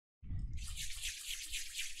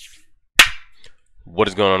What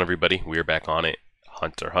is going on, everybody? We are back on it.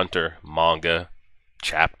 Hunter x Hunter manga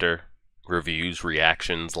chapter reviews,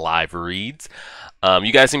 reactions, live reads.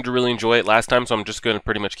 You guys seem to really enjoy it last time, so I'm just going to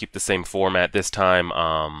pretty much keep the same format this time.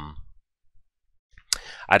 I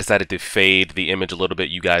decided to fade the image a little bit.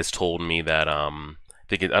 You guys told me that I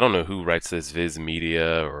don't know who writes this, Viz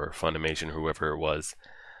Media or Funimation, whoever it was.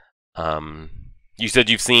 You said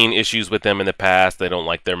you've seen issues with them in the past. They don't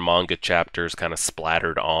like their manga chapters kind of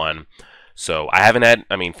splattered on. So I haven't had,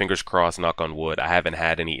 fingers crossed, knock on wood, I haven't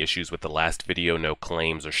had any issues with the last video, no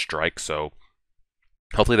claims or strikes, so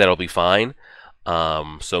hopefully that'll be fine.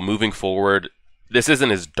 So moving forward, this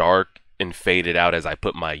isn't as dark and faded out as I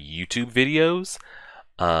put my YouTube videos.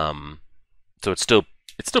 So it's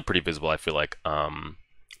still pretty visible, I feel like. But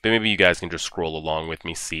maybe you guys can just scroll along with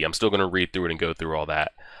me, see. I'm still going to read through it and go through all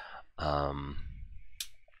that. And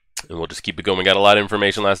we'll just keep it going. We got a lot of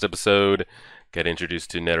information last episode. Got introduced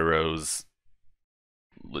to Netero's,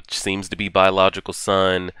 which seems to be biological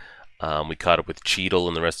son. We caught up with Cheadle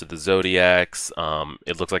and the rest of the Zodiacs.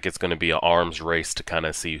 It looks like it's going to be an arms race to kind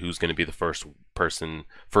of see who's going to be the first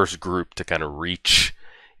group to kind of reach,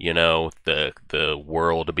 the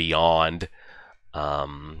world beyond.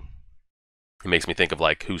 It makes me think of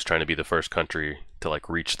like who's trying to be the first country to like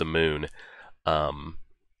reach the moon.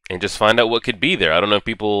 And just find out what could be there. I don't know if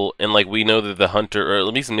people, and like we know that the hunter, or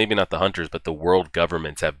at least maybe not the hunters, but the world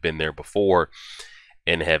governments have been there before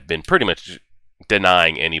and have been pretty much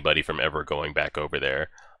denying anybody from ever going back over there.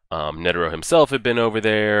 Netero himself had been over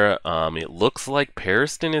there. It looks like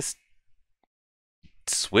Periston is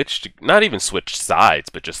switched, not even switched sides,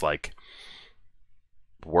 but just like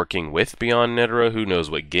working with Beyond Netero. Who knows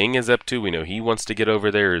what Ging is up to? We know he wants to get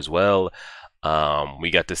over there as well. We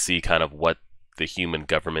got to see kind of what the human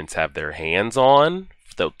governments have their hands on.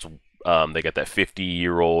 They got that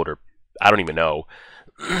 50-year-old, or I don't even know,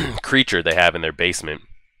 creature they have in their basement,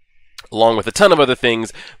 along with a ton of other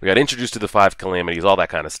things. We got introduced to the 5 calamities, all that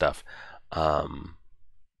kind of stuff. But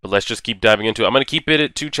let's just keep diving into it. I'm going to keep it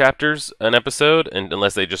at 2 chapters an episode, and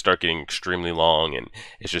unless they just start getting extremely long and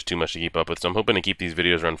it's just too much to keep up with. So I'm hoping to keep these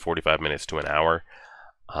videos around 45 minutes to an hour.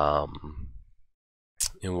 And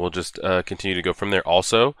we'll just continue to go from there.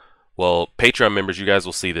 Also, well, Patreon members, you guys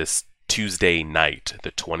will see this Tuesday night,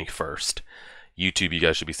 the 21st. YouTube, you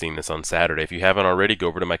guys should be seeing this on Saturday. If you haven't already, go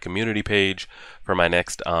over to my community page for my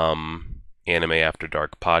next Anime After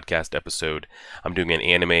Dark podcast episode. I'm doing an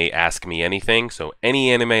anime Ask Me Anything. So any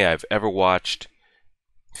anime I've ever watched,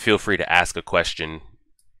 feel free to ask a question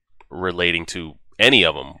relating to any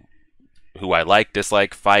of them. Who I like,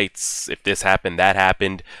 dislike, fights, if this happened, that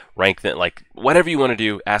happened, rank them, like whatever you want to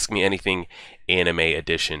do, Ask Me Anything Anime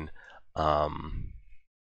Edition.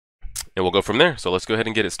 And we'll go from there. So let's go ahead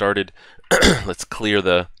and get it started. Let's clear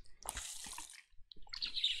the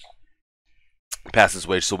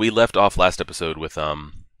passageway. So we left off last episode with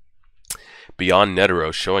Beyond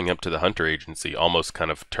Netero showing up to the Hunter Agency, almost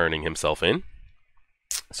kind of turning himself in.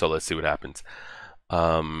 So let's see what happens.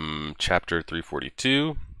 Chapter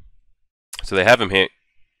 342. So they have him hit.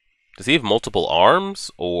 Does he have multiple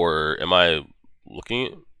arms, or am I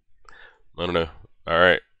looking? I don't know. All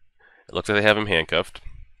right. It looks like they have him handcuffed.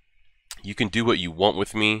 You can do what you want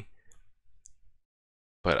with me,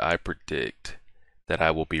 but I predict that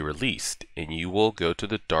I will be released, and you will go to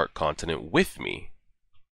the Dark Continent with me.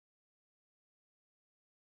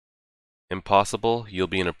 Impossible. You'll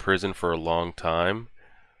be in a prison for a long time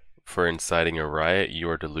for inciting a riot. You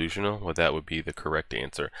are delusional. Well, that would be the correct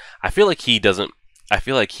answer. I feel like he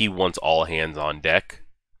wants all hands on deck.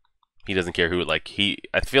 He doesn't care who, I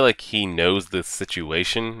feel like he knows the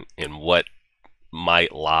situation and what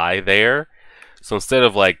might lie there. So instead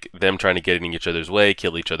of like them trying to get in each other's way,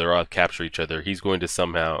 kill each other off, capture each other, he's going to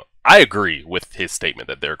somehow, I agree with his statement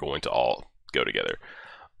that they're going to all go together.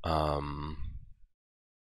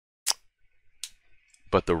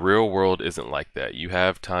 But the real world isn't like that. You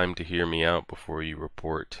have time to hear me out before you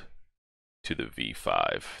report to the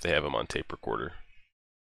V5. They have him on tape recorder.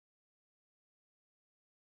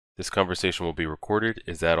 This conversation will be recorded.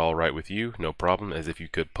 Is that all right with you? No problem, as if you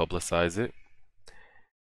could publicize it.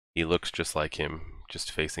 He looks just like him.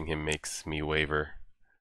 Just facing him makes me waver.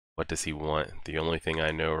 What does he want? The only thing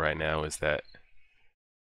I know right now is that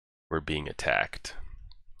we're being attacked.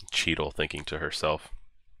 Cheadle thinking to herself.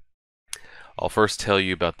 I'll first tell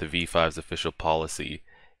you about the V5's official policy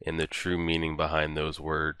and the true meaning behind those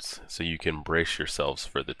words, so you can brace yourselves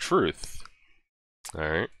for the truth.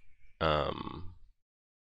 Alright.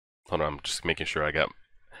 Hold on, I'm just making sure I got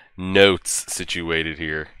notes situated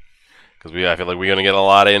here. Because I feel like we're going to get a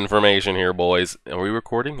lot of information here, boys. Are we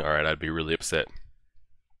recording? Alright, I'd be really upset.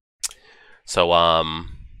 So,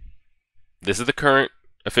 This is the current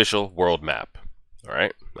official world map. All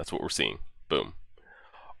right, that's what we're seeing. Boom.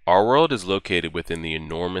 Our world is located within the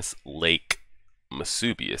enormous lake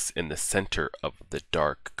Masubius in the center of the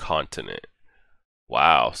dark continent.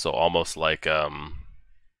 Wow, so almost like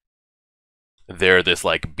they're this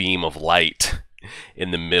like beam of light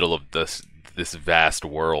in the middle of this vast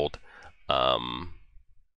world. Kind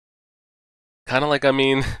of like, I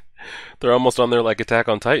mean, they're almost on their like Attack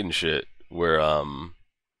on Titan shit, where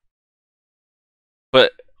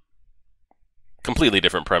but completely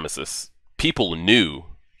different premises. People knew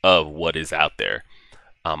of what is out there.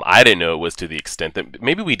 I didn't know it was to the extent that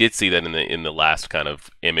maybe we did see that in the last kind of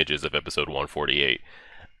images of episode 148.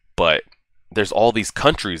 But there's all these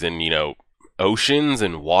countries and oceans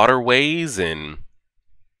and waterways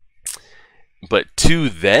but to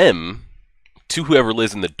them, to whoever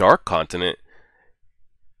lives in the dark continent,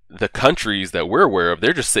 the countries that we're aware of,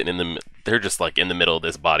 they're just they're just like in the middle of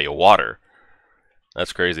this body of water.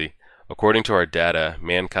 That's crazy. According to our data,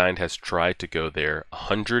 mankind has tried to go there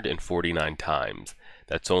 149 times.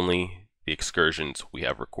 That's only the excursions we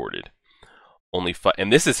have recorded. Only five,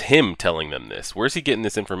 and this is him telling them this. Where's he getting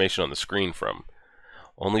this information on the screen from?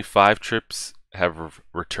 Only 5 trips have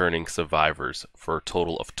returning survivors for a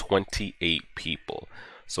total of 28 people.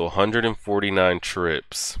 So 149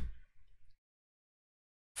 trips.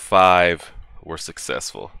 5 were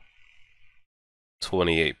successful.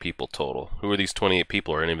 28 people total. Who are these 28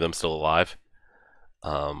 people? Are any of them still alive?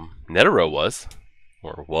 Netero was.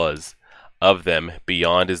 Of them,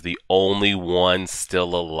 Beyond is the only one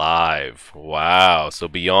still alive. Wow. So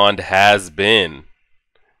Beyond has been.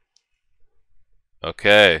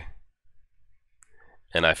 Okay.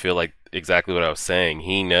 And I feel like exactly what I was saying.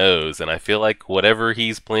 He knows. And I feel like whatever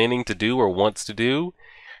he's planning to do or wants to do,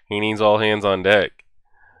 he needs all hands on deck.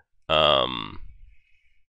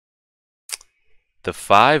 The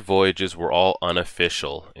 5 voyages were all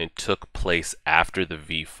unofficial and took place after the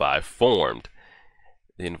V5 formed.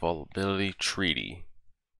 The Invulnerability Treaty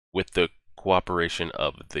with the cooperation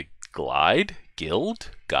of the Guide.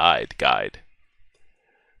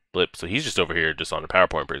 Blip. So he's just over here just on a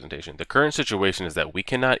PowerPoint presentation. The current situation is that we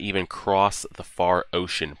cannot even cross the far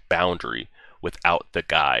ocean boundary without the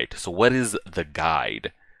Guide. So what is the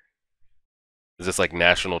Guide? Is this like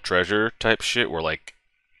National Treasure type shit where like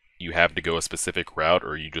you have to go a specific route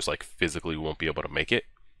or you just like physically won't be able to make it?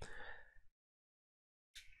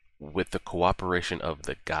 With the cooperation of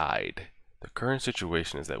the Guide. The current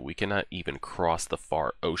situation is that we cannot even cross the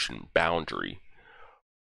far ocean boundary.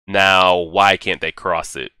 Now, why can't they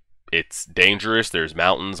cross it? It's dangerous. There's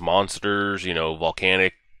mountains, monsters,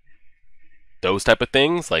 volcanic, those type of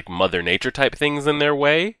things, like Mother Nature type things in their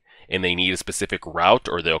way, and they need a specific route,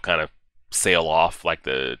 or they'll kind of sail off like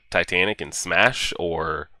the Titanic and smash,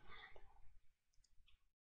 or...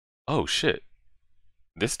 Oh, shit.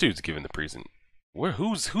 This dude's giving the present.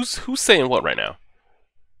 Who's saying what right now?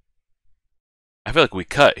 I feel like we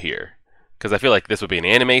cut here. Because I feel like this would be an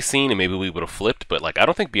anime scene and maybe we would have flipped, but like I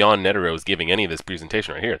don't think Beyond Netero is giving any of this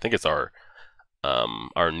presentation right here. I think it's our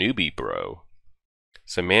newbie bro.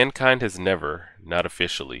 So mankind has never, not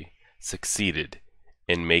officially, succeeded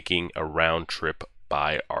in making a round trip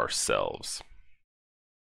by ourselves.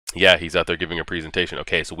 Yeah, he's out there giving a presentation.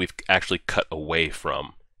 Okay, so we've actually cut away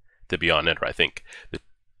from the Beyond Netero, I think.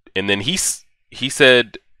 And then he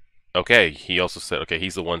said... Okay, he also said, okay,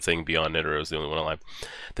 he's the one saying Beyond Netero is the only one alive.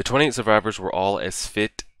 The 28 survivors were all as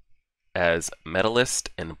fit as medalist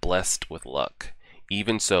and blessed with luck.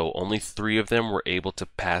 Even so, only 3 of them were able to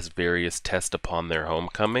pass various tests upon their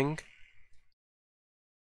homecoming.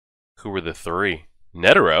 Who were the 3?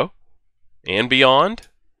 Netero and Beyond,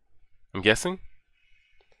 I'm guessing,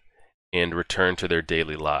 and return to their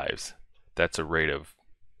daily lives. That's a rate of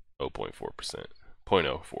 0.4%,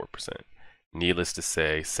 0.04%. Needless to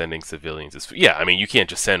say, sending civilians is... Yeah, I mean, you can't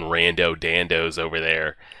just send rando dandos over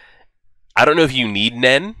there. I don't know if you need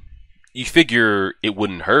Nen. You figure it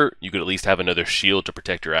wouldn't hurt. You could at least have another shield to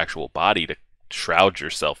protect your actual body to shroud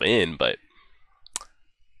yourself in, but...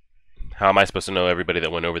 How am I supposed to know everybody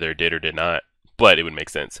that went over there did or did not? But it would make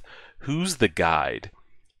sense. Who's the Guide?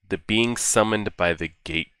 The being summoned by the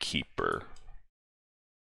Gatekeeper.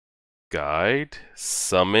 Guide?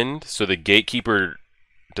 Summoned? So the Gatekeeper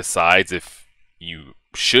decides if you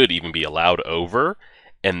should even be allowed over,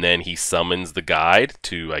 and then he summons the Guide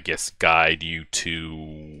to, I guess, guide you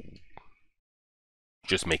to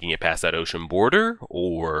just making it past that ocean border,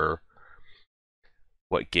 or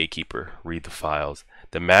what Gatekeeper? Read the files.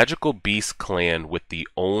 The magical beast clan with the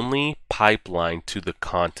only pipeline to the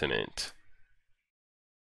continent.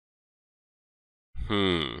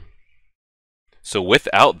 So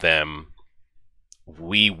without them,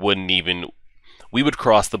 we wouldn't even... we would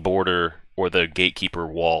cross the border or the gatekeeper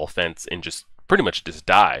wall fence and just pretty much just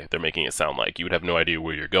die. They're making it sound like you would have no idea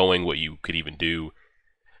where you're going, what you could even do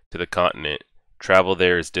to the continent. Travel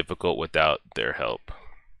there is difficult without their help.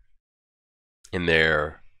 In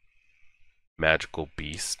their magical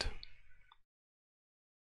beast.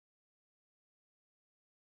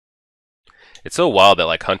 It's so wild that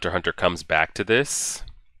like Hunter x Hunter comes back to this.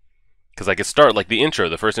 Because like it start like the intro,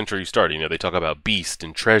 the first intro you start, you know, they talk about beast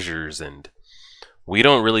and treasures, and we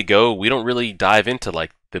don't really dive into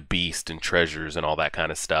like the beast and treasures and all that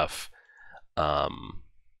kind of stuff. I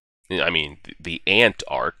mean, the ant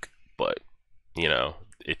arc, but you know,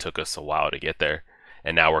 it took us a while to get there,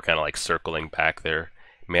 and now we're kind of like circling back there.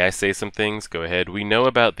 May I say some things? Go ahead. We know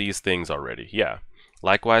about these things already. Yeah.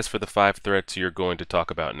 Likewise for the 5 threats you're going to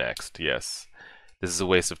talk about next. Yes. This is a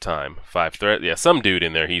waste of time. 5 threat. Yeah, some dude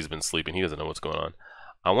in there, he's been sleeping. He doesn't know what's going on.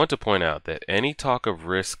 I want to point out that any talk of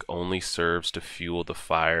risk only serves to fuel the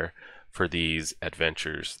fire for these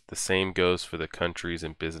adventures. The same goes for the countries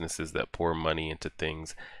and businesses that pour money into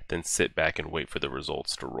things, then sit back and wait for the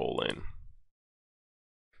results to roll in.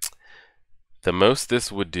 The most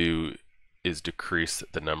this would do is decrease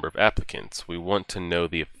the number of applicants. We want to know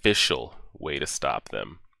the official way to stop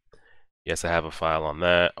them. Yes, I have a file on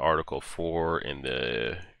that. Article 4 in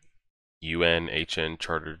the UN-HN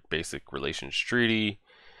Chartered Basic Relations Treaty.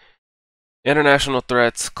 International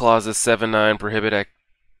threats, clauses 7-9 prohibit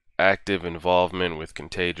active involvement with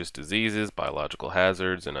contagious diseases, biological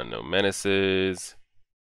hazards, and unknown menaces.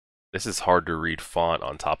 This is hard to read font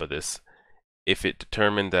on top of this. If it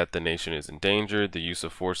determined that the nation is endangered, the use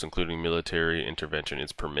of force, including military intervention,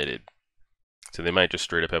 is permitted. So they might just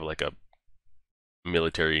straight up have like a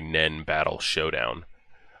military Nen battle showdown.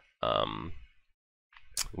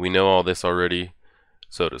 We know all this already.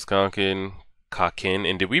 So does Kakin.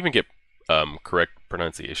 And did we even get correct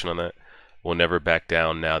pronunciation on that? We'll never back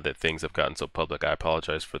down now that things have gotten so public. I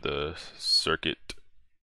apologize for the circuit.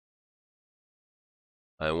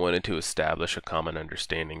 I wanted to establish a common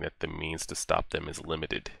understanding that the means to stop them is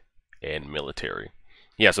limited and military.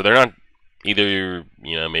 Yeah, so they're not either,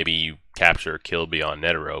 you know, maybe you capture or kill beyond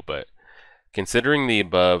Netero, but considering the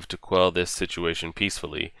above, to quell this situation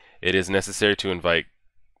peacefully, it is necessary to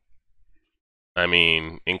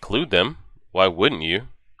include them. Why wouldn't you?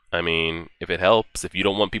 I mean, if it helps, if you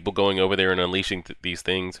don't want people going over there and unleashing these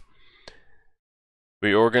things.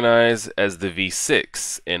 We organize as the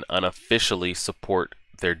V6 and unofficially support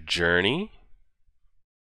their journey.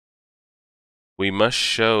 We must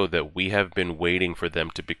show that we have been waiting for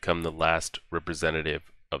them to become the last representative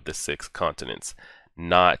of the 6 continents,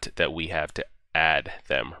 not that we have to add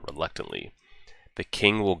them reluctantly. The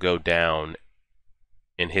king will go down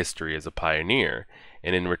in history as a pioneer,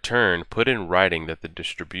 and in return put in writing that the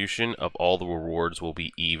distribution of all the rewards will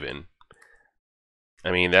be even.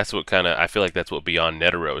 I mean, that's what I feel like that's what Beyond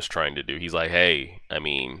Netero is trying to do. He's like, hey, I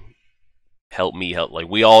mean, help me help. Like,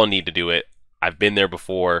 we all need to do it. I've been there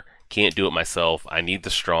before. Can't do it myself. I need the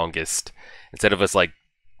strongest. Instead of us, like,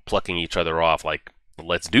 plucking each other off, like,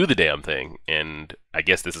 let's do the damn thing. And I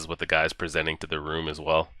guess this is what the guy's presenting to the room as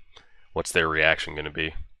well. What's their reaction going to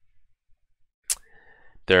be?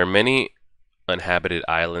 There are many uninhabited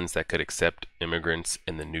islands that could accept immigrants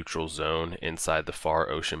in the neutral zone inside the far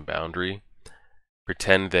ocean boundary.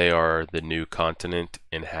 Pretend they are the new continent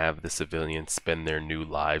and have the civilians spend their new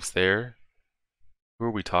lives there. Who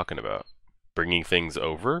are we talking about? Bringing things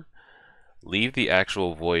over? Leave the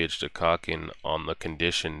actual voyage to Kakin on the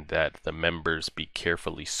condition that the members be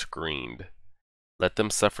carefully screened. Let them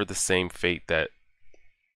suffer the same fate that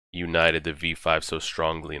united the V5 so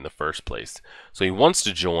strongly in the first place. So he wants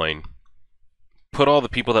to join, put all the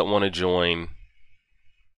people that want to join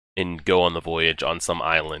and go on the voyage on some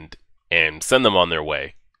island and send them on their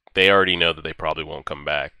way. They already know that they probably won't come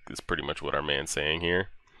back, is pretty much what our man's saying here.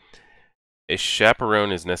 A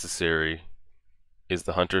chaperone is necessary. Is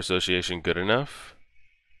the Hunter Association good enough?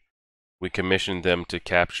 We commissioned them to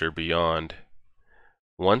capture Beyond.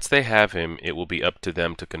 Once they have him, it will be up to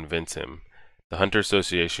them to convince him. The Hunter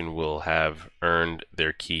Association will have earned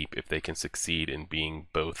their keep if they can succeed in being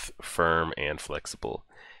both firm and flexible.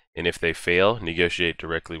 And if they fail, negotiate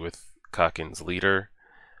directly with Kakin's leader.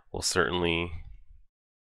 We'll certainly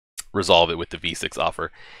resolve it with the V6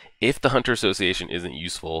 offer. If the Hunter Association isn't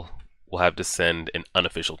useful, we'll have to send an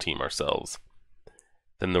unofficial team ourselves.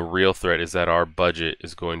 Then the real threat is that our budget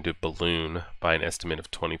is going to balloon by an estimate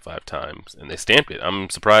of 25 times. And they stamped it. I'm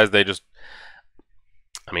surprised they just...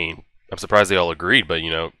 I'm surprised they all agreed, but,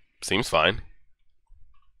 you know, seems fine.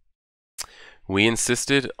 We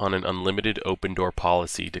insisted on an unlimited open door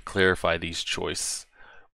policy to clarify these choices,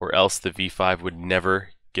 or else the V5 would never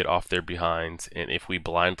get off their behinds, and if we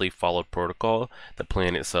blindly followed protocol, the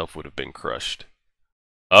plan itself would have been crushed.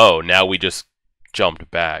 Oh, now we just jumped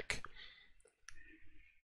back.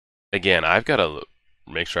 Again, I've got to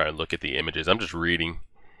make sure I look at the images. I'm just reading.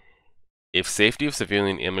 If safety of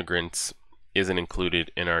civilian immigrants isn't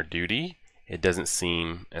included in our duty, it doesn't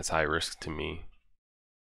seem as high risk to me.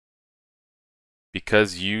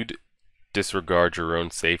 Because you'd disregard your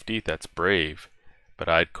own safety, that's brave, but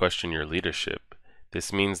I'd question your leadership.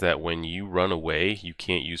 This means that when you run away, you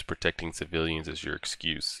can't use protecting civilians as your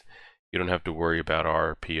excuse. You don't have to worry about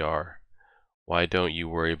our PR. Why don't you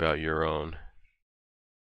worry about your own?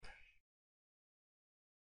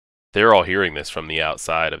 They're all hearing this from the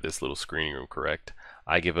outside of this little screening room, correct?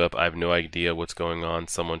 I give up. I have no idea what's going on.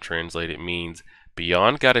 Someone translate it means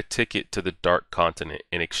Beyond got a ticket to the Dark Continent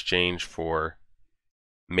in exchange for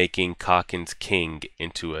making Calkin's king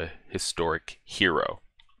into a historic hero.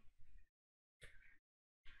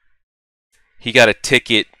 He got a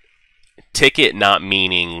ticket not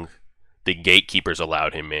meaning the gatekeepers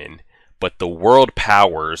allowed him in, but the world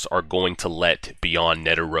powers are going to let Beyond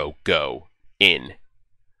Netero go in.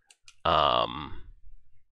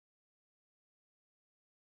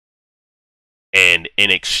 And in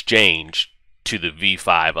exchange to the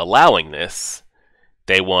V5 allowing this,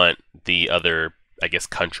 they want the other, I guess,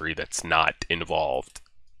 country that's not involved.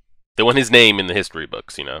 They want his name in the history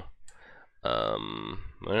books, you know.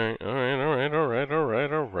 Alright.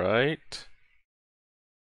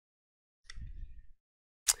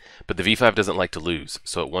 But the V5 doesn't like to lose,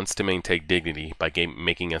 so it wants to maintain dignity by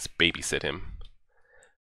making us babysit him.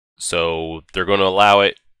 So they're going to allow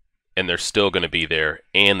it, and they're still going to be there,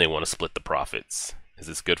 and they want to split the profits. Is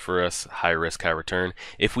this good for us? High risk, high return.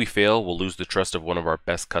 If we fail, we'll lose the trust of one of our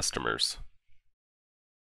best customers.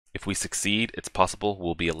 If we succeed, it's possible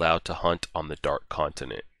we'll be allowed to hunt on the Dark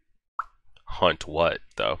Continent. Hunt what,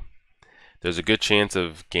 though? There's a good chance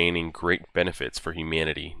of gaining great benefits for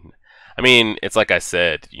humanity. I mean, it's like I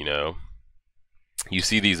said, you know, you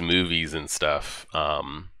see these movies and stuff,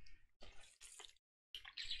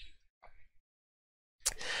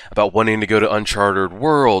 about wanting to go to uncharted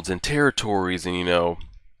worlds and territories, and you know,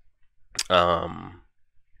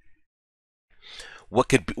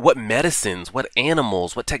 what medicines, what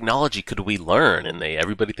animals, what technology could we learn? And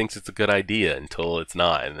everybody thinks it's a good idea until it's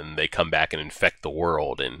not, and then they come back and infect the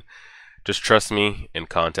world. And just trust me and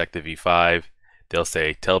contact the V5. They'll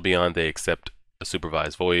say, tell Beyond they accept a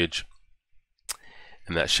supervised voyage,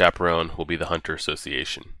 and that chaperone will be the Hunter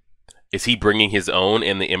Association. Is he bringing his own,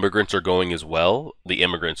 and the immigrants are going as well? The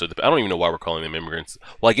immigrants, I don't even know why we're calling them immigrants.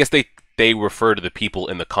 Well, I guess they refer to the people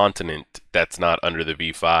in the continent that's not under the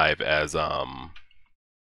V5 as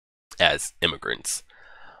immigrants.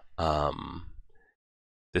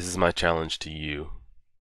 This is my challenge to you.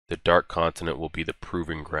 The Dark Continent will be the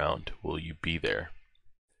proving ground. Will you be there?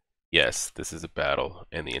 Yes, this is a battle,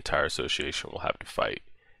 and the entire association will have to fight.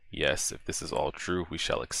 Yes, if this is all true, we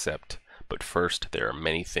shall accept. But first, there are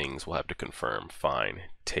many things we'll have to confirm. Fine,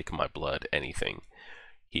 take my blood, anything.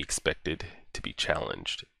 He expected to be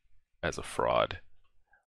challenged as a fraud.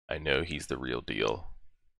 I know he's the real deal.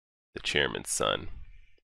 The chairman's son.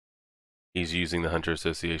 He's using the Hunter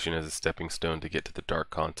Association as a stepping stone to get to the Dark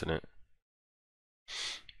Continent.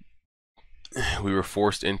 We were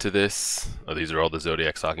forced into this. Oh, these are all the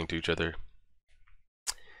Zodiacs talking to each other.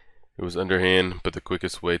 It was underhand, but the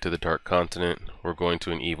quickest way to the Dark Continent. We're going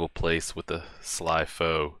to an evil place with a sly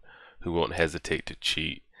foe who won't hesitate to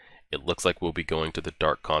cheat. It looks like we'll be going to the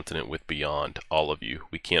Dark Continent with Beyond, all of you.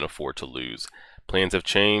 We can't afford to lose. Plans have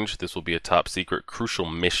changed. This will be a top secret, crucial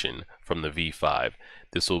mission from the V5.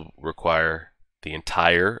 This will require the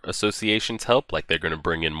entire association's help, like they're going to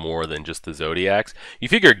bring in more than just the Zodiacs. You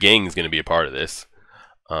figure a gang's going to be a part of this.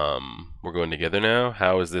 We're going together now.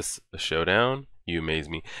 How is this a showdown? You amaze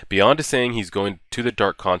me. Beyond is saying he's going to the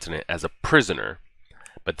Dark Continent as a prisoner,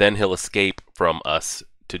 but then he'll escape from us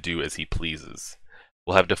to do as he pleases.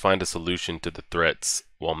 We'll have to find a solution to the threats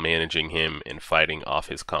while managing him and fighting off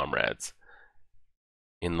his comrades.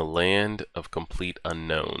 In the land of complete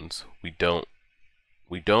unknowns, we don't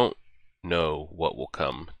know what will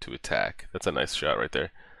come to attack. That's a nice shot right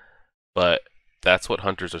there. But that's what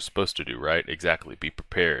hunters are supposed to do, right? Exactly. Be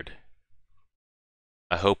prepared.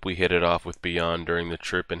 I hope we hit it off with Beyond during the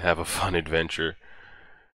trip and have a fun adventure.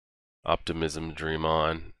 Optimism, dream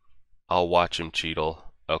on. I'll watch him,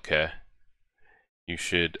 Cheadle. Okay. You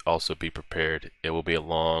should also be prepared. It will be a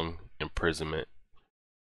long imprisonment.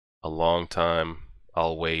 A long time.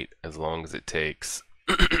 I'll wait as long as it takes.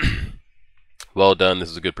 Well done. This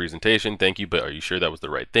is a good presentation. Thank you, but are you sure that was the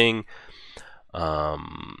right thing?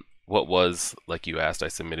 what was, like you asked, I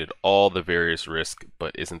submitted all the various risks,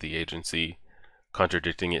 but isn't the agency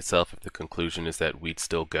contradicting itself if the conclusion is that we'd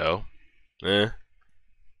still go?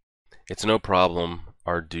 It's no problem.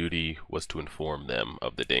 Our duty was to inform them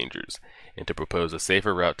of the dangers and to propose a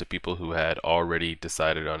safer route to people who had already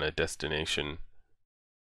decided on a destination.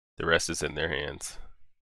 The rest is in their hands.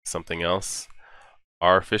 Something else?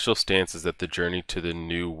 Our official stance is that the journey to the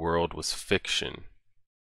new world was fiction.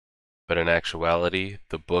 But in actuality,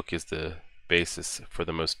 the book is the basis for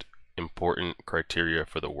the most important criteria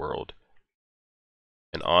for the world.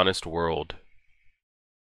 An honest world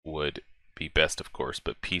would be best, of course,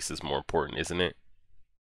 but peace is more important, isn't it?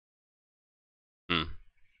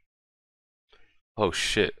 Oh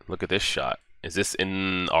shit, look at this shot. Is this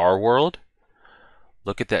in our world?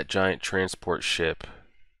 Look at that giant transport ship.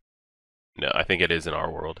 No, I think it is in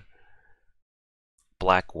our world.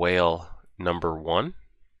 Black Whale #1.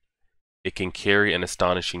 It can carry an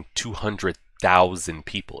astonishing 200,000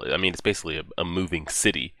 people. I mean, it's basically a moving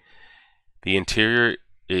city. The interior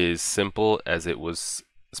is simple as it was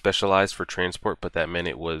specialized for transport, but that meant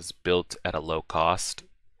it was built at a low cost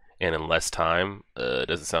and in less time. It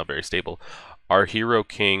doesn't sound very stable. Our hero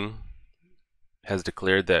king has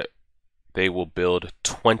declared that they will build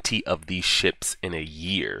 20 of these ships in a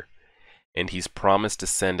year, and he's promised to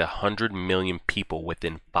send 100 million people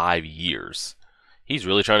within 5 years. He's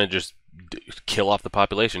really trying to just kill off the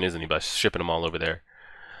population, isn't he, by shipping them all over there.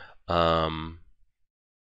 The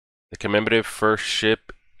commemorative first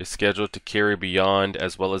ship is scheduled to carry Beyond,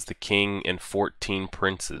 as well as the king and 14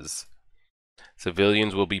 princes.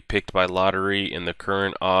 Civilians will be picked by lottery, and the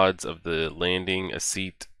current odds of the landing a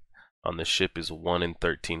seat on the ship is 1 in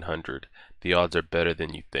 1,300. The odds are better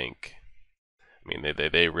than you think. I mean,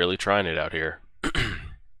 they really trying it out here.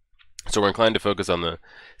 So we're inclined to focus on the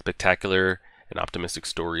spectacular and optimistic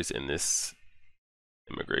stories in this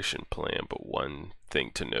immigration plan, but one thing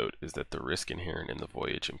to note is that the risk inherent in the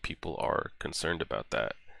voyage, and people are concerned about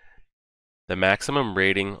that. The maximum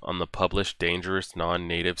rating on the published dangerous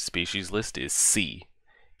non-native species list is C.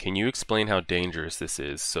 Can you explain how dangerous this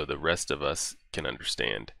is so the rest of us can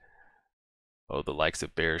understand? Oh, the likes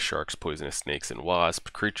of bears, sharks, poisonous snakes, and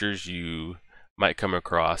wasps, creatures you might come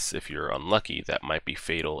across if you're unlucky that might be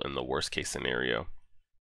fatal in the worst case scenario.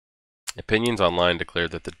 Opinions online declare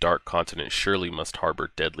that the Dark Continent surely must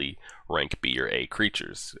harbor deadly rank B or A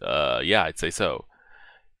creatures. Yeah, I'd say so.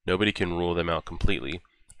 Nobody can rule them out completely,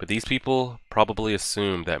 but these people probably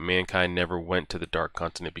assume that mankind never went to the Dark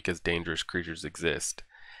Continent because dangerous creatures exist.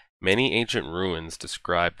 Many ancient ruins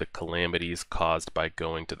describe the calamities caused by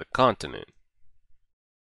going to the continent.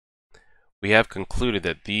 We have concluded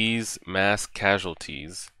that these mass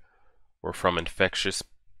casualties were from infectious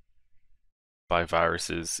by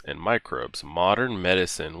viruses and microbes. Modern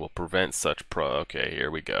medicine will prevent such okay, here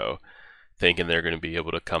we go. Thinking they're going to be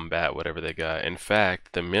able to combat whatever they got. In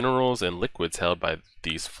fact, the minerals and liquids held by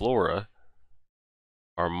these flora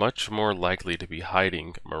are much more likely to be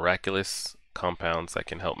hiding miraculous compounds that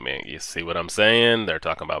can help man. You see what I'm saying? They're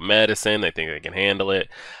talking about medicine. They think they can handle it.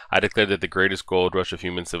 I declare that the greatest gold rush of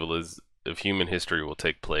human history will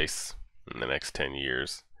take place in the next 10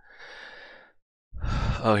 years.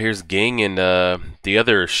 Oh, here's Ging and the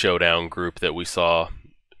other showdown group that we saw,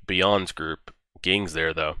 Beyond's group. Ging's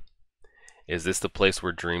there, though. Is this the place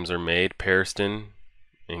where dreams are made? Periston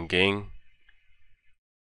and Ging?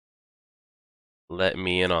 Let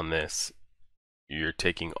me in on this. You're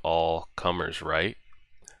taking all comers, right?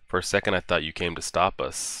 For a second I thought you came to stop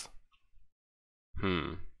us.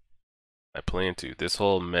 I plan to. This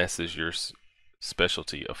whole mess is your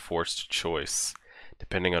specialty, a forced choice,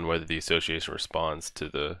 depending on whether the association responds to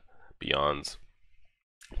the Beyond's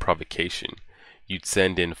provocation. You'd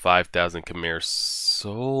send in 5,000 Khmer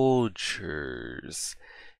soldiers.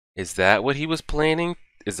 Is that what he was planning?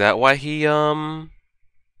 Is that why he,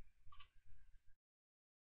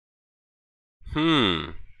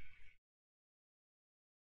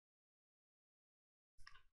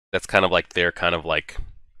 That's kind of like their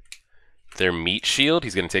meat shield.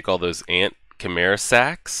 He's going to take all those ant Chimera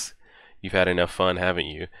sacks. You've had enough fun, haven't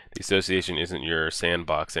you? The association isn't your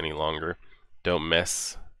sandbox any longer. Don't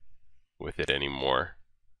mess with it anymore.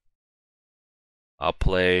 I'll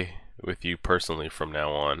play with you personally from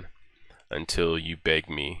now on until you beg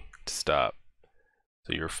me to stop.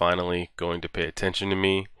 So you're finally going to pay attention to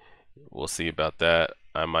me. We'll see about that.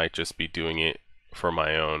 I might just be doing it for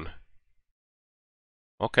my own.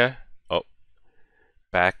 Okay. Oh.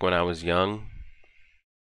 Back when I was young.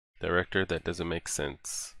 Director, that doesn't make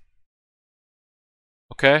sense.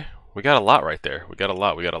 Okay. We got a lot right there. We got a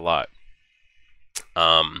lot.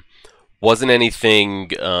 Wasn't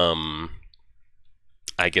anything, I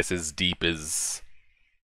I guess, as deep as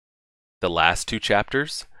the last two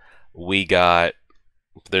chapters.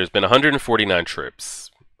 There's been 149 trips.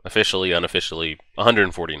 Officially, unofficially,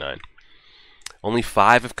 149. Only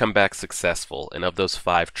 5 have come back successful, and of those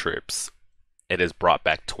 5 trips, it has brought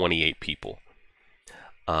back 28 people.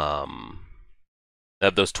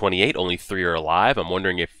 Of those 28, only 3 are alive. I'm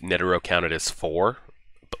wondering if Netero counted as 4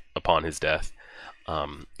 upon his death.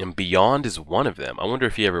 And Beyond is one of them. I wonder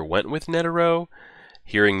if he ever went with Netero,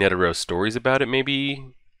 hearing Netero's stories about it, maybe.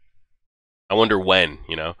 I wonder when,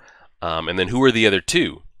 you know. And then who are the other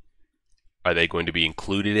 2? Are they going to be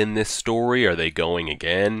included in this story? Are they going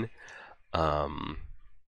again?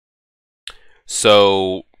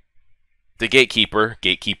 So, the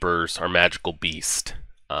gatekeepers are magical beasts.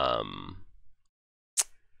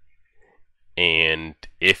 And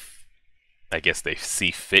if, I guess, they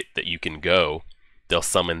see fit that you can go, they'll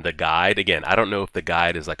summon the guide. Again, I don't know if the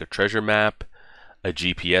guide is like a treasure map, a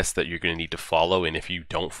GPS that you're going to need to follow, and if you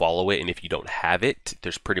don't follow it, and if you don't have it,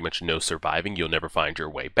 there's pretty much no surviving. You'll never find your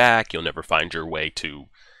way back. You'll never find your way to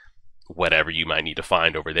whatever you might need to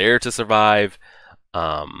find over there to survive.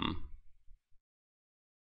 And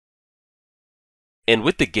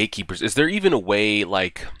with the gatekeepers, is there even a way,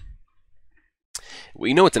 like, well,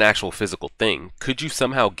 you know it's an actual physical thing. Could you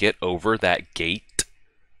somehow get over that gate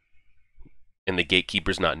and the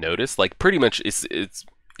gatekeepers not notice? Like, pretty much, it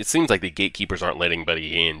seems like the gatekeepers aren't letting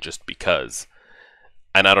anybody in just because.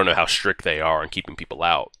 And I don't know how strict they are on keeping people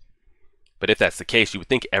out. But if that's the case, you would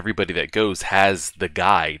think everybody that goes has the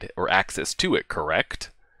guide or access to it, correct?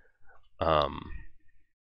 I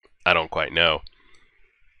don't quite know.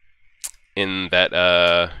 In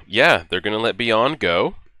that, yeah, they're going to let Beyond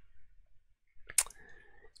go.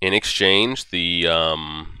 In exchange, the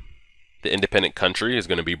independent country is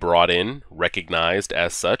going to be brought in, recognized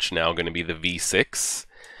as such, now going to be the V6.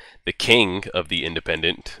 The king of the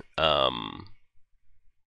independent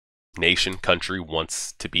nation, country,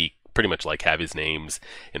 wants to be pretty much like have his names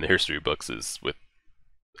in the history books as with,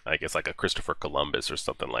 I guess, like a Christopher Columbus or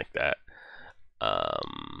something like that.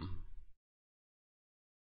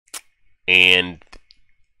 And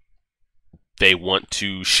they want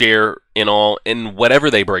to share in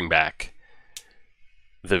whatever they bring back.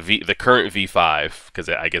 The current V5, because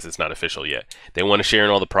I guess it's not official yet. They want to share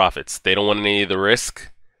in all the profits. They don't want any of the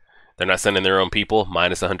risk. They're not sending their own people,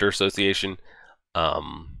 minus the Hunter Association. But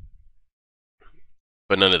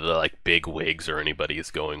none of the like big wigs or anybody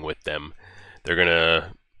is going with them. They're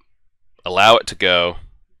gonna allow it to go,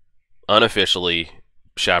 unofficially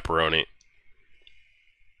chaperone it,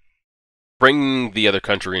 bring the other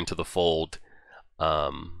country into the fold.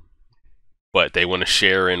 But they want to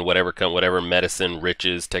share in whatever medicine,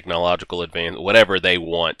 riches, technological advance, whatever they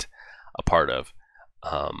want a part of.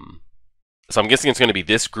 So I'm guessing it's going to be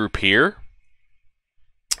this group here,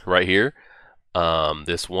 right here.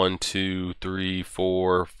 This 1, 2, 3,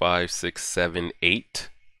 4, 5, 6, 7, 8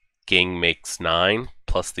 gang makes 9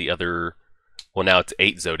 plus the other. Well, now it's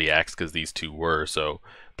 8 Zodiacs because these 2 were, so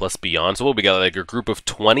plus Beyond. So we'll be like a group of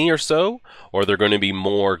 20 or so, or they're going to be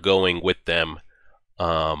more going with them.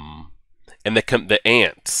 And the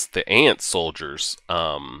ant soldiers.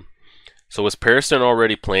 So was Pearson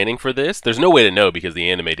already planning for this? There's no way to know because the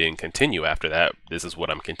anime didn't continue after that. This is what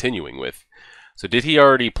I'm continuing with. So did he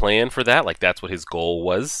already plan for that? Like that's what his goal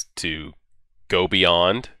was, to go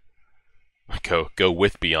beyond, go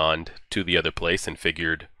with Beyond to the other place, and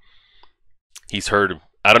figured he's heard.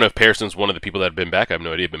 I don't know if Pearson's one of the people that have been back. I have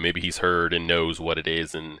no idea, but maybe he's heard and knows what it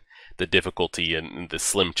is and the difficulty and the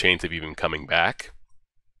slim chance of even coming back.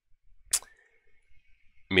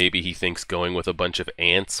 Maybe he thinks going with a bunch of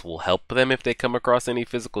ants will help them if they come across any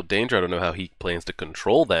physical danger. I don't know how he plans to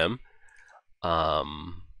control them.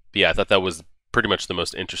 Yeah, I thought that was pretty much the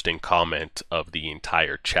most interesting comment of the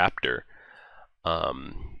entire chapter.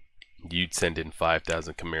 You'd send in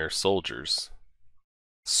 5,000 Khmer soldiers.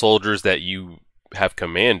 Soldiers that you have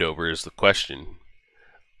command over is the question.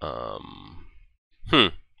 That'll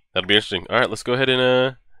be interesting. All right, let's go ahead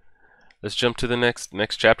and let's jump to the next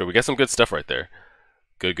chapter. We got some good stuff right there.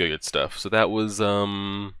 Good stuff. So that was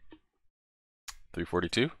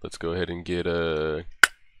 342. Let's go ahead and get oh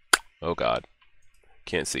god,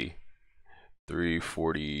 can't see.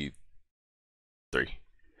 343.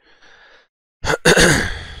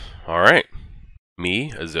 All right.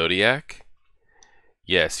 Me, a Zodiac.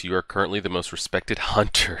 Yes, you are currently the most respected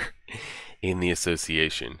hunter in the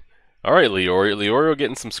association. All right, Leorio. Leorio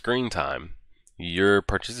getting some screen time. Your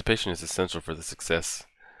participation is essential for the success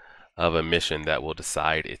of a mission that will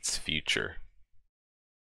decide its future.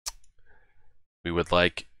 We would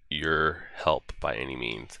like your help by any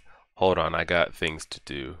means. Hold on, I got things to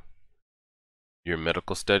do. Your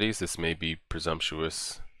medical studies, this may be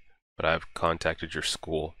presumptuous, but I've contacted your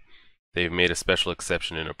school. They've made a special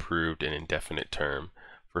exception and approved an indefinite term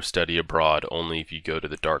for study abroad only if you go to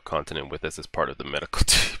the Dark Continent with us as part of the medical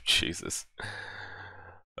team. Jesus.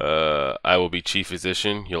 I will be chief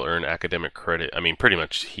physician. You'll earn academic credit. I mean, pretty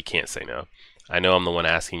much he can't say no. I know I'm the one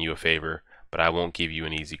asking you a favor, but I won't give you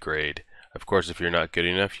an easy grade. Of course, if you're not good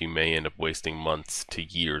enough, you may end up wasting months to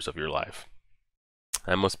years of your life.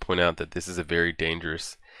 I must point out that this is a very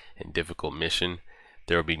dangerous and difficult mission.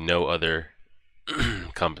 There will be no other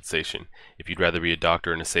compensation. If you'd rather be a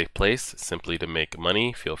doctor in a safe place, simply to make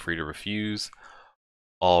money, feel free to refuse.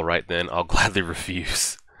 All right then, I'll gladly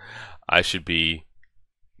refuse. I should be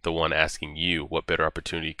the one asking you, what better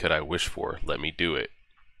opportunity could I wish for? Let me do it.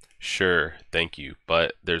 Sure, thank you,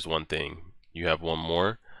 but there's one thing. You have one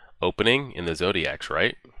more opening in the Zodiacs,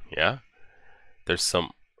 right? Yeah? There's some...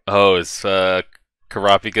 Oh, is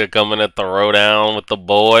Karapika coming to throw down with the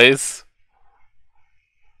boys?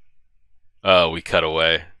 Oh, we cut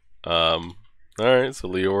away. Alright, so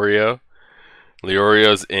Leorio's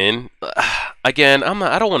in. Again,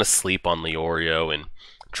 I don't want to sleep on Leorio and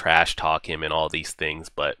trash talk him and all these things,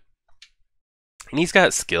 but and he's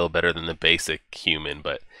got skill better than the basic human,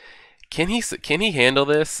 but can he handle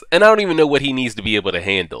this? And I don't even know what he needs to be able to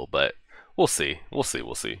handle, but we'll see. We'll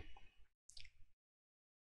see.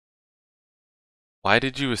 Why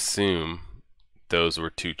did you assume those were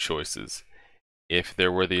two choices? If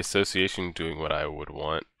there were the association doing what I would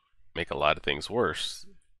want, make a lot of things worse.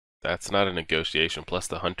 That's not a negotiation. Plus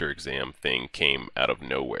the hunter exam thing came out of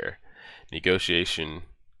nowhere. Negotiating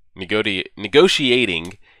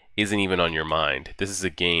isn't even on your mind. This is a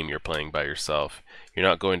game you're playing by yourself. You're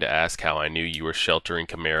not going to ask how I knew you were sheltering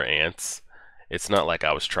Chimera ants. It's not like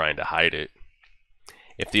I was trying to hide it.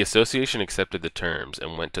 If the association accepted the terms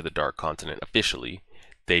and went to the Dark Continent officially,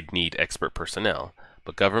 they'd need expert personnel.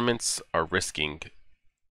 But governments are risk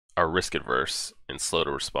adverse and slow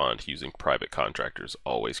to respond. Using private contractors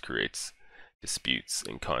always creates disputes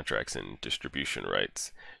in contracts and distribution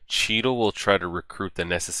rights. Cheadle will try to recruit the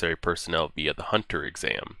necessary personnel via the hunter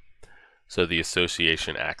exam, so the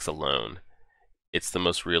association acts alone. It's the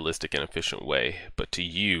most realistic and efficient way, but to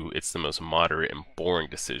you, it's the most moderate and boring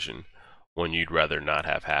decision, one you'd rather not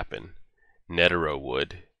have happen. Netero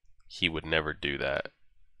would. He would never do that.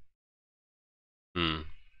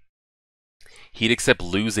 He'd accept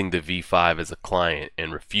losing the V5 as a client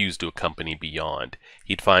and refuse to accompany Beyond.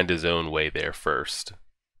 He'd find his own way there first.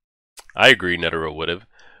 I agree, Netero would have.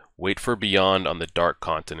 Wait for Beyond on the Dark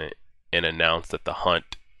Continent and announce that the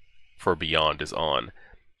hunt for Beyond is on.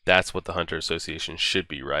 That's what the Hunter Association should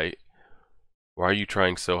be, right? Why are you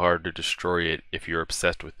trying so hard to destroy it if you're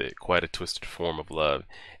obsessed with it? Quite a twisted form of love.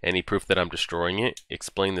 Any proof that I'm destroying it?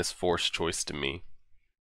 Explain this forced choice to me.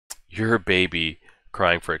 You're a baby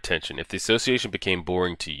crying for attention. If the association became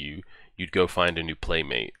boring to you, you'd go find a new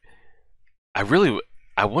playmate. I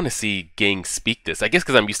want to see Ging speak this. I guess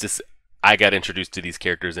because I'm used to... I got introduced to these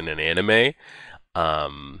characters in an anime.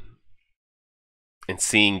 And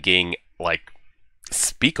seeing Ging, like,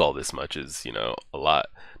 speak all this much is, you know, a lot.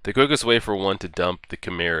 The quickest way for one to dump the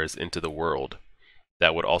Chimeras into the world.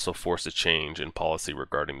 That would also force a change in policy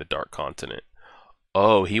regarding the Dark Continent.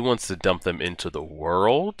 Oh, he wants to dump them into the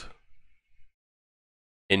world?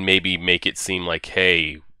 And maybe make it seem like,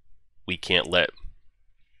 hey, we can't let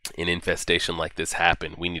an infestation like this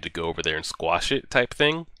happen. We need to go over there and squash it type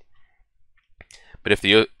thing. But if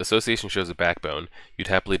the association shows a backbone, you'd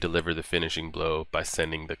happily deliver the finishing blow by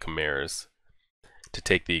sending the Chimeras to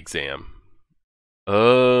take the exam.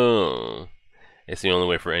 Oh, it's the only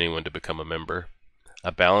way for anyone to become a member.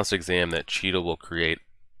 A balanced exam that Cheetah will create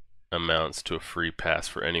amounts to a free pass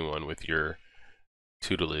for anyone with your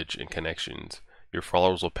tutelage and connections. Your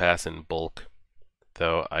followers will pass in bulk,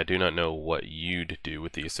 though I do not know what you'd do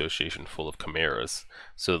with the association full of chimeras.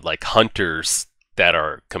 So, like hunters that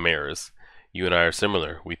are chimeras. You and I are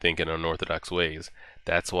similar. We think in unorthodox ways.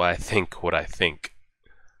 That's why I think what I think.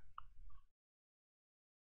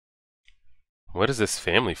 What is this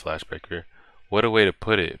family flashback here? What a way to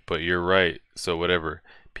put it, but you're right, so whatever.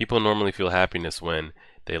 People normally feel happiness when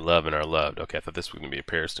they love and are loved. Okay, I thought this was going to be a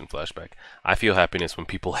Pariston flashback. I feel happiness when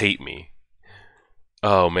people hate me.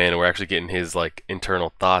 Oh man, we're actually getting his like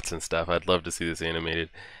internal thoughts and stuff. I'd love to see this animated.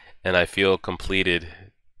 And I feel completed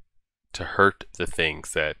to hurt the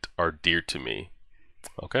things that are dear to me.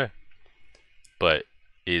 Okay. But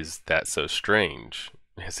is that so strange?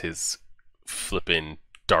 Is his flippin'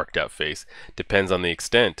 darked out face? Depends on the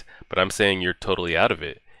extent, but I'm saying you're totally out of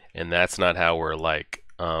it. And that's not how we're like,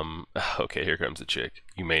 okay, here comes the chick.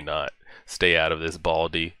 You may not. Stay out of this,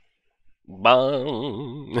 Baldy.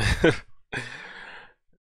 Bong.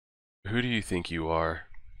 Who do you think you are?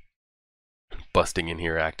 Busting in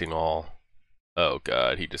here acting all... Oh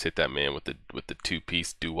god, he just hit that man with the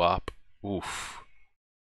two-piece doo-wop. Oof.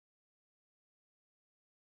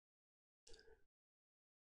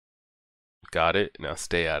 Got it. Now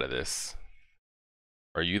stay out of this.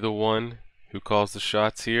 Are you the one who calls the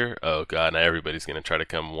shots here? Oh god, now everybody's gonna try to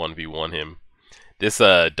come 1v1 him. This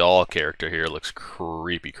doll character here looks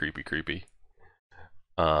creepy, creepy, creepy.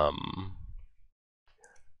 Come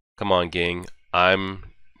on, gang. I'm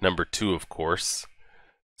number 2, of course.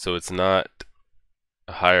 So it's not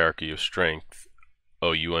a hierarchy of strength.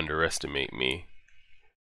 Oh, you underestimate me.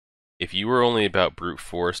 If you were only about brute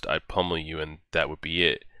force, I'd pummel you and that would be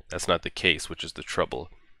it. That's not the case, which is the trouble.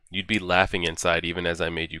 You'd be laughing inside even as I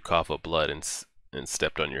made you cough up blood and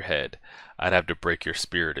stepped on your head. I'd have to break your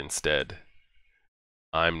spirit instead.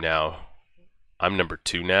 I'm number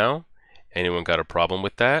 2 now. Anyone got a problem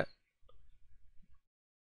with that?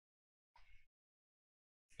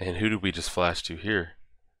 And who did we just flash to here?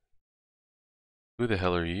 Who the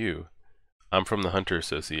hell are you? I'm from the Hunter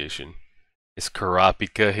Association. Is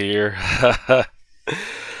Kurapika here?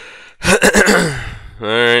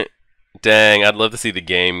 Alright. Dang, I'd love to see the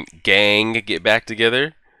gang get back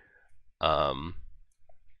together. And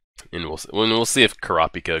we'll see if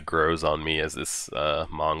Kurapika grows on me as this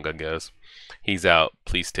manga goes. He's out.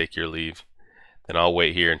 Please take your leave. Then I'll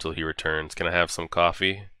wait here until he returns. Can I have some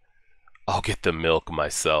coffee? I'll get the milk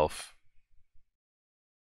myself.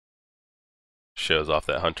 Shows off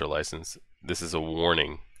that hunter license. This is a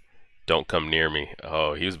warning. Don't come near me.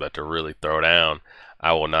 Oh, he was about to really throw down.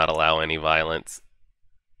 I will not allow any violence.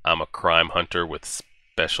 I'm a crime hunter with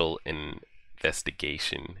special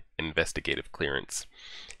investigative clearance.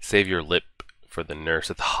 Save your lip for the nurse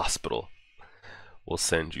at the hospital. We'll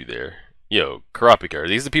send you there. Yo, Kurapika, are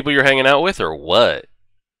these the people you're hanging out with or what?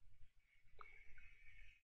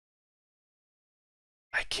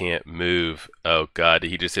 I can't move. Oh god,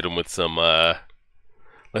 he just hit him with some,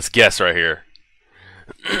 let's guess right here.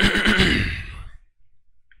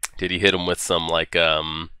 Did he hit him with some, like,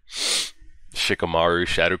 Shikamaru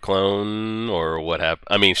Shadow Clone, or what happened?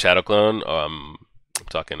 I mean, Shadow Clone, I'm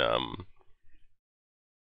talking,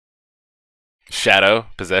 Shadow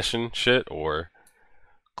Possession shit, or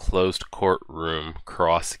Closed Courtroom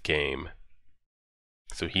Cross Game.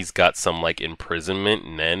 So he's got some, like, imprisonment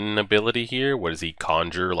Nen ability here. What does he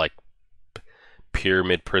conjure, like,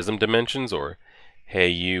 pyramid prism dimensions? Or, hey,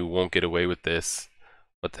 you won't get away with this.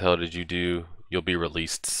 What the hell did you do? You'll be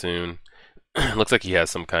released soon. Looks like he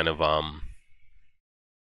has some kind of,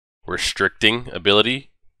 restricting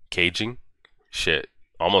ability. Caging. Shit.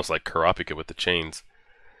 Almost like Kurapika with the chains.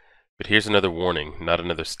 But here's another warning, not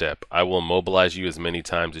another step. I will immobilize you as many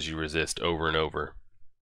times as you resist, over and over.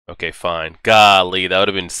 Okay, fine. Golly, that would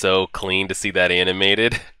have been so clean to see that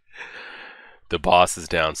animated. The boss is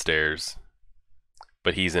downstairs.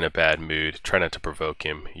 But he's in a bad mood. Try not to provoke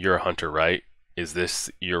him. You're a hunter, right? Is this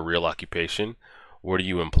your real occupation? What are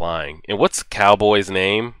you implying? And what's Cowboy's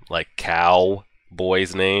name? Like,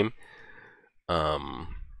 Cowboy's name?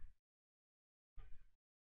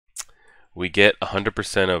 We get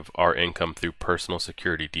 100% of our income through personal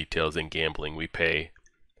security details and gambling. We pay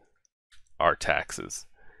our taxes.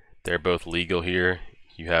 They're both legal here.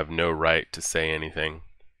 You have no right to say anything.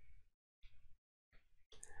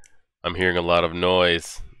 I'm hearing a lot of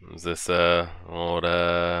noise. Is this old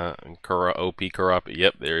OP Kurapika?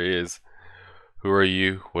 Yep, there he is. Who are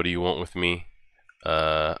you? What do you want with me?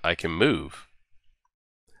 I can move.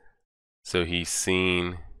 So he's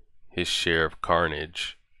seen his share of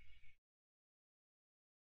carnage.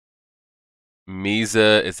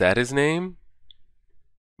 Misa, is that his name?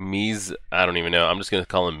 Misa, I don't even know. I'm just going to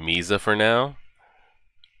call him Misa for now.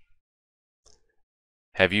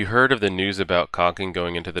 Have you heard of the news about Kanken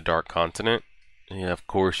going into the Dark Continent? Yeah, of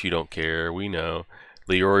course you don't care. We know.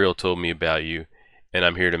 Leoriel told me about you, and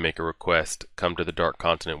I'm here to make a request. Come to the Dark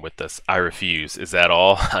Continent with us. I refuse. Is that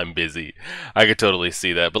all? I'm busy. I could totally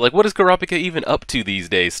see that. But, like, what is Kurapika even up to these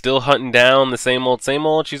days? Still hunting down the same old, same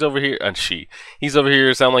old? She's over here, and he's over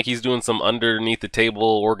here sound like he's doing some underneath the table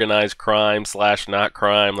organized crime / not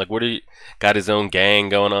crime. Like, what are you, got his own gang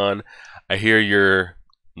going on? I hear you're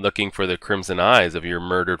looking for the crimson eyes of your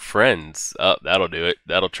murdered friends. Oh, that'll do it.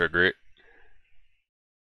 That'll trigger it.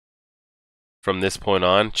 From this point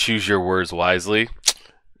on, choose your words wisely.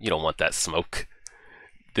 You don't want that smoke.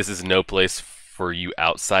 This is no place for you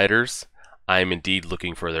outsiders. I am indeed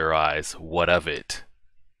looking for their eyes. What of it?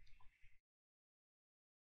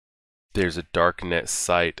 There's a darknet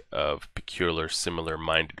site of peculiar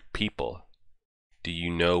similar-minded people. Do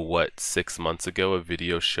you know what 6 months ago a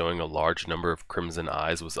video showing a large number of crimson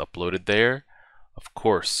eyes was uploaded there? Of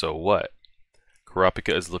course, so what?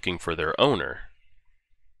 Kurapika is looking for their owner.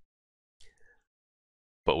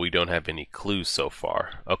 But we don't have any clues so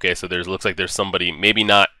far. Okay, so looks like there's somebody, maybe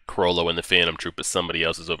not Chrollo in the Phantom Troop, but somebody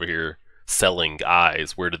else is over here selling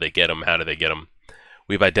eyes. Where do they get them? How do they get them?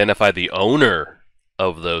 We've identified the owner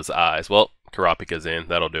of those eyes. Well, Kurapika's in.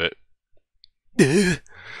 That'll do it.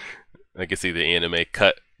 I can see the anime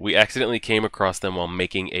cut. We accidentally came across them while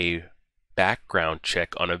making a background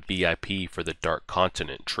check on a VIP for the Dark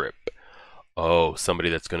Continent trip. Oh, somebody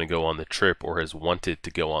that's going to go on the trip or has wanted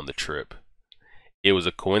to go on the trip. It was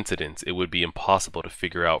a coincidence. It would be impossible to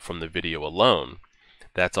figure out from the video alone.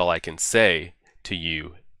 That's all I can say to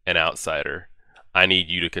you, an outsider. I need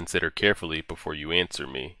you to consider carefully before you answer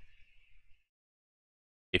me.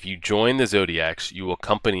 If you join the Zodiacs, you will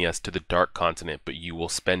accompany us to the Dark Continent, but you will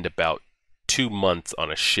spend about 2 months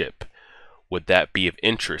on a ship. Would that be of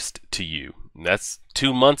interest to you? That's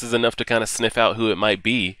 2 months is enough to kind of sniff out who it might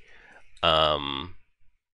be.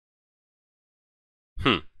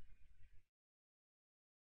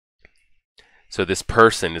 So this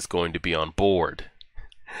person is going to be on board.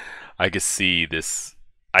 I visually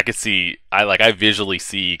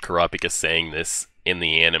see Kurapika saying this in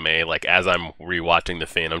the anime, like as I'm rewatching the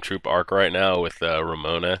Phantom Troop arc right now with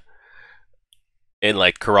Ramona. And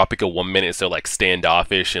like Kurapika 1 minute is so like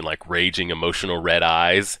standoffish and like raging emotional red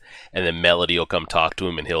eyes, and then Melody will come talk to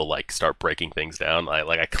him and he'll like start breaking things down.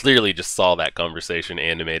 I clearly just saw that conversation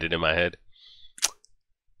animated in my head.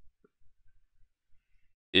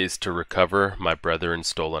 Is to recover my brethren's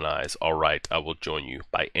stolen eyes. All right, I will join you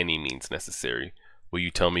by any means necessary. Will you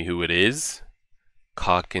tell me who it is?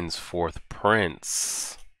 Kakin's fourth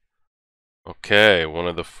prince. Okay, one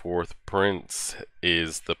of the fourth prince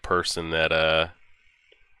is the person that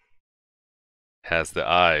has the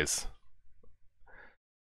eyes.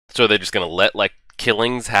 So are they just gonna let like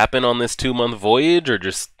killings happen on this 2-month voyage, or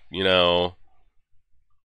just, you know?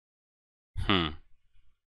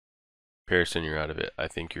 Pearson, you're out of it. I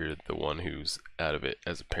think you're the one who's out of it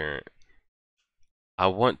as a parent. I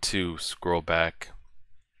want to scroll back.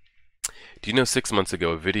 Do you know 6 months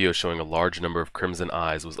ago a video showing a large number of crimson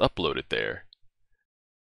eyes was uploaded there?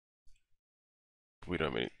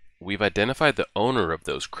 We've identified the owner of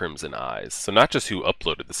those crimson eyes. So not just who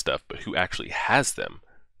uploaded the stuff, but who actually has them.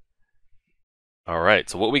 Alright,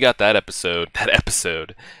 so what we got that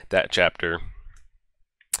chapter.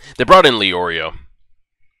 They brought in Leorio.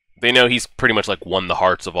 They know he's pretty much like won the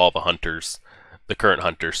hearts of all the hunters, the current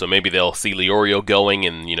hunters, so maybe they'll see Leorio going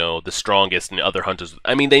and, you know, the strongest and other hunters.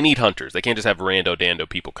 I mean, they need hunters. They can't just have rando dando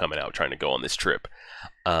people coming out trying to go on this trip.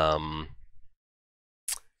 And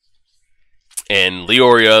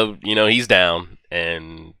Leorio, you know, he's down,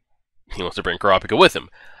 and he wants to bring Kurapika with him.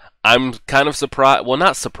 I'm kind of surprised, well,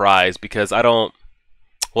 not surprised, because I don't,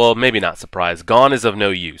 well, maybe not surprised. Gon is of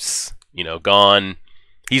no use. You know, Gon,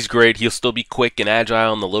 he's great. He'll still be quick and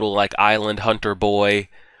agile and the little, like, island hunter boy,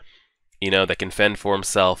 you know, that can fend for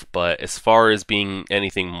himself. But as far as being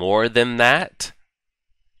anything more than that,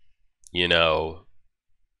 you know,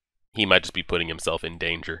 he might just be putting himself in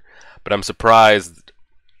danger. But I'm surprised,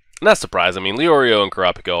 not surprised, I mean, Leorio and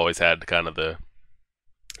Kurapika always had kind of the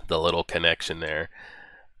little connection there.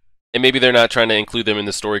 And maybe they're not trying to include them in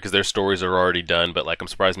the story because their stories are already done, but like I'm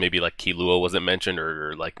surprised maybe like Killua wasn't mentioned,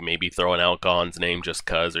 or like maybe throwing out Gon's name just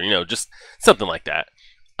cuz, or, you know, just something like that.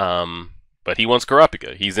 But he wants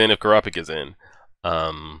Kurapika. He's in if Kurapika's in.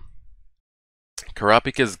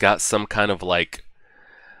 Kurapika's got some kind of like,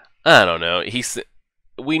 I don't know.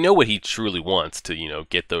 We know what he truly wants to, you know,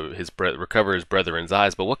 get recover his brethren's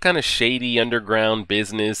eyes, but what kind of shady underground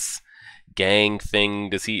business gang thing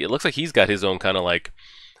does he? It looks like he's got his own kind of like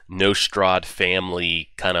Nostrad family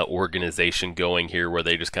kind of organization going here, where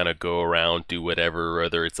they just kind of go around, do whatever,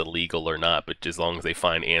 whether it's illegal or not, but as long as they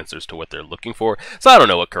find answers to what they're looking for. So I don't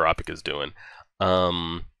know what Kurapika's doing.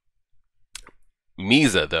 Misa,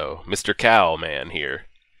 though, Mr. Cow Man here,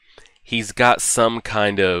 he's got some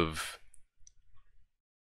kind of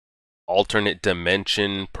alternate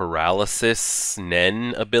dimension paralysis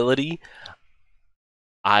Nen ability.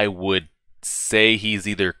 I would say he's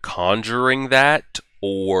either conjuring that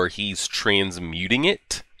or he's transmuting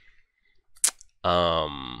it.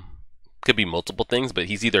 Could be multiple things, but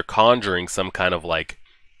he's either conjuring some kind of like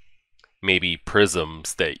maybe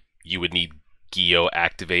prisms that you would need Gyo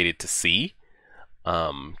activated to see.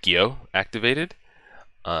 Gyo activated.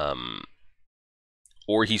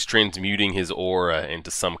 Or he's transmuting his aura into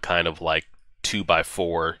some kind of like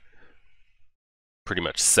 2x4 pretty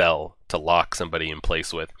much cell to lock somebody in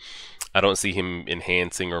place with. I don't see him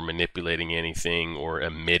enhancing or manipulating anything or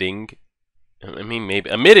emitting. I mean, maybe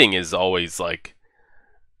emitting is always like,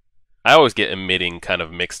 I always get emitting kind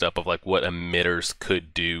of mixed up of like what emitters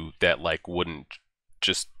could do that like wouldn't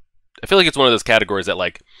just. I feel like it's one of those categories that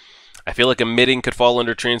like I feel like emitting could fall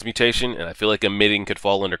under transmutation, and I feel like emitting could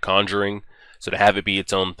fall under conjuring. So to have it be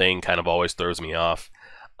its own thing kind of always throws me off.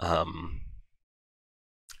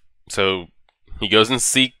 So he goes and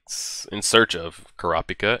seeks in search of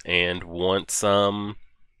Kurapika and wants to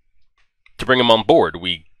bring him on board.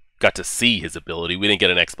 We got to see his ability. We didn't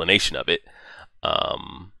get an explanation of it,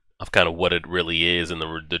 of kind of what it really is and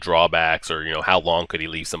the drawbacks, or how long could he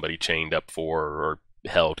leave somebody chained up for or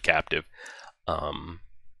held captive.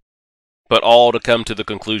 But all to come to the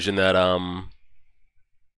conclusion that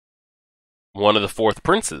one of the fourth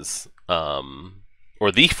princes,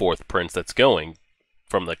 or the fourth prince that's going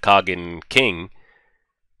from the Kagan King,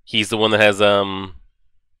 he's the one that has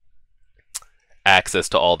access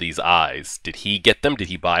to all these eyes. Did he get them? Did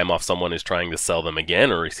he buy them off someone who's trying to sell them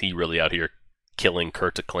again, or is he really out here killing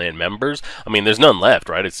Kurta clan members? I mean, there's none left,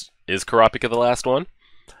 right? Is Kurapika the last one?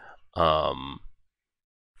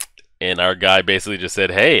 And our guy basically just said,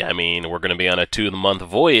 hey, I mean, we're going to be on a 2-month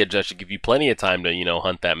voyage. That should give you plenty of time to,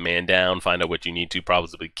 hunt that man down, find out what you need to,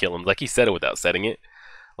 probably kill him. Like he said it without saying it.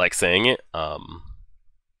 But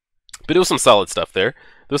it was some solid stuff there.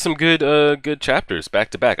 There was some good chapters back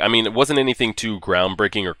to back. I mean, it wasn't anything too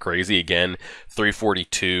groundbreaking or crazy. Again,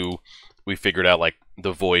 342, we figured out like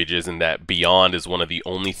the voyages, and that Beyond is one of the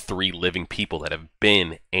only 3 living people that have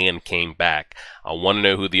been and came back. I want to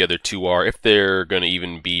know who the other 2 are, if they're going to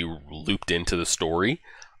even be looped into the story.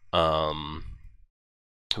 We got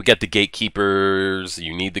the Gatekeepers,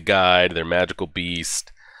 You Need the Guide, their magical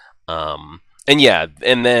beast. And yeah,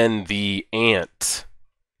 and then the ant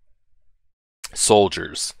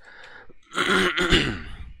soldiers.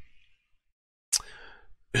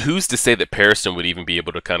 Who's to say that Periston would even be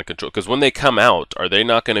able to kind of control? Because when they come out, are they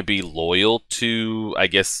not going to be loyal to, I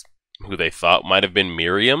guess, who they thought might have been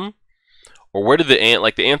Miriam? Or where did the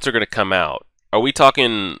ants are going to come out? Are we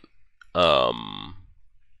talking Palm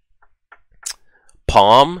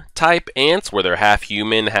type ants, where they're half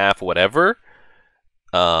human, half whatever?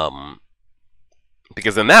 Because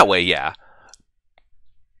in that way, yeah.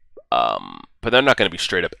 But they're not going to be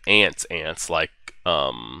straight up ants like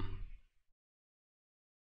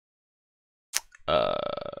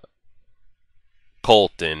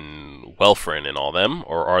Colt and Welfrin and all them,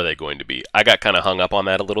 or are they going to be? I got kind of hung up on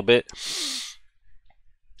that a little bit.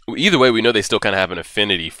 Either way, we know they still kind of have an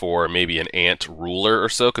affinity for maybe an ant ruler or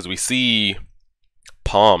so, because we see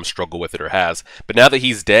Palm struggle with it, or has. But now that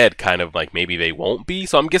he's dead, kind of like maybe they won't be.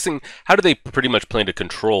 So I'm guessing, how do they pretty much plan to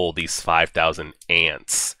control these 5,000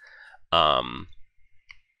 ants?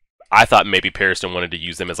 I thought maybe Periston wanted to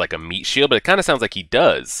use them as like a meat shield, but it kind of sounds like he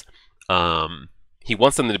does. He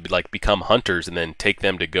wants them to become hunters and then take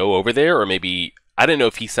them to go over there, or maybe, I didn't know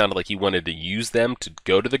if he sounded like he wanted to use them to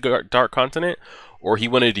go to the Dark Continent, or he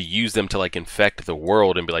wanted to use them to like infect the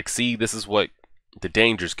world and be like, see, this is what the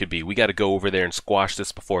dangers could be. We got to go over there and squash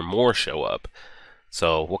this before more show up.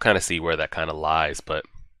 So we'll kind of see where that kind of lies, but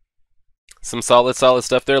some solid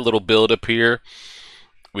stuff there. A little build up here.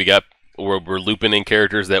 We're looping in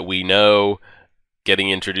characters that we know,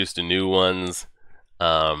 getting introduced to new ones.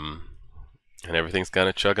 And everything's kind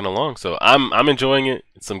of chugging along, so I'm enjoying it.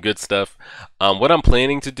 It's some good stuff. What I'm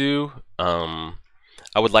planning to do, I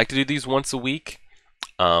would like to do these once a week,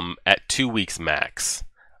 at 2 weeks max.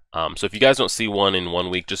 So if you guys don't see one in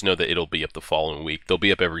 1 week, just know that it'll be up the following week. They'll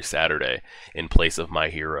be up every Saturday in place of My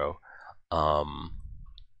Hero. They'll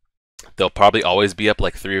probably always be up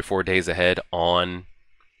like 3 or 4 days ahead on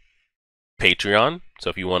Patreon.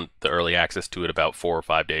 So if you want the early access to it about 4 or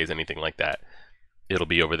 5 days, anything like that, it'll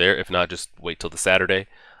be over there. If not, just wait till the Saturday,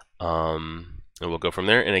 and we'll go from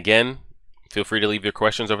there. And again, feel free to leave your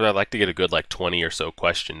questions over there. I'd like to get a good like 20 or so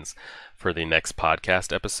questions for the next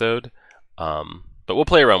podcast episode, but we'll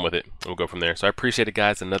play around with it. We'll go from there. So I appreciate it,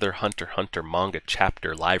 guys. Another Hunter x Hunter manga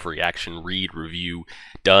chapter live reaction, read, review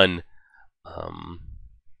done.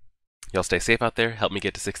 Y'all stay safe out there. Help me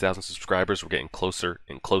get to 6,000 subscribers. We're getting closer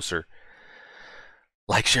and closer.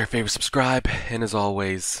 Like, share, favorite, subscribe, and as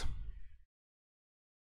always,